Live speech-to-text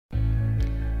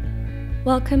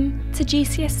Welcome to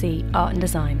GCSE Art and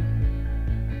Design.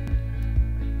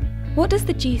 What does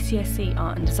the GCSE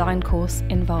Art and Design course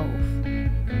involve?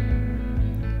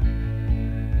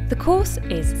 The course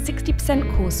is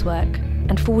 60% coursework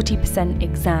and 40%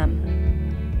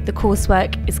 exam. The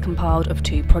coursework is compiled of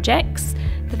two projects.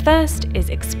 The first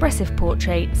is expressive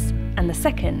portraits and the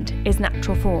second is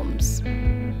natural forms.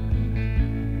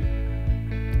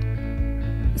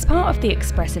 As part of the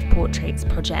Expressive Portraits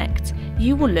project,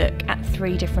 you will look at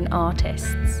three different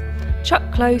artists: Chuck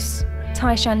Close,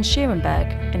 Tyshan Scherenberg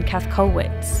and Kath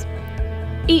Kollwitz.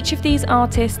 Each of these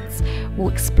artists will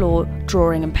explore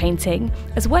drawing and painting,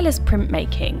 as well as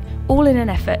printmaking, all in an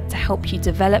effort to help you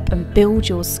develop and build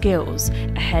your skills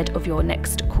ahead of your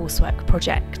next coursework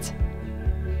project.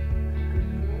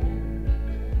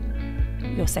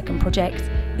 Your second project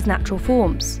is Natural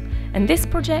Forms, and this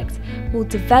project will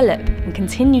develop and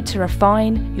continue to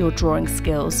refine your drawing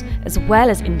skills as well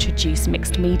as introduce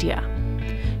mixed media.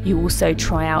 You also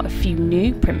try out a few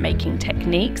new printmaking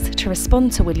techniques to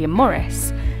respond to William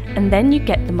Morris, and then you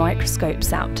get the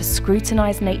microscopes out to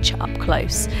scrutinise nature up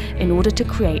close in order to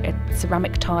create a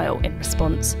ceramic tile in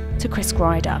response to Chris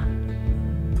Grider.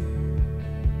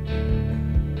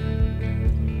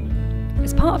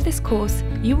 As part of this course,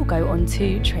 you will go on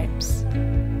 2 trips.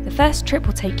 The first trip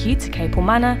will take you to Capel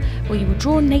Manor, where you will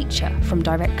draw nature from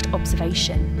direct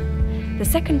observation. The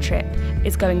second trip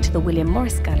is going to the William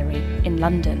Morris Gallery in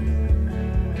London.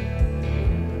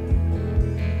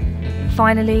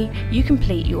 Finally, you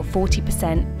complete your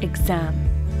 40% exam.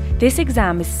 This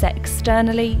exam is set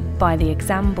externally by the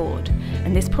exam board,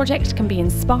 and this project can be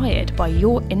inspired by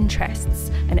your interests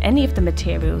and any of the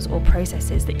materials or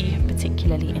processes that you have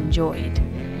particularly enjoyed.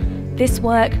 This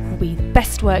work will be the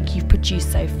best work you've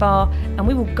produced so far, and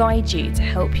we will guide you to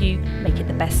help you make it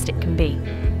the best it can be.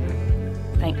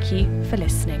 Thank you for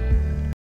listening.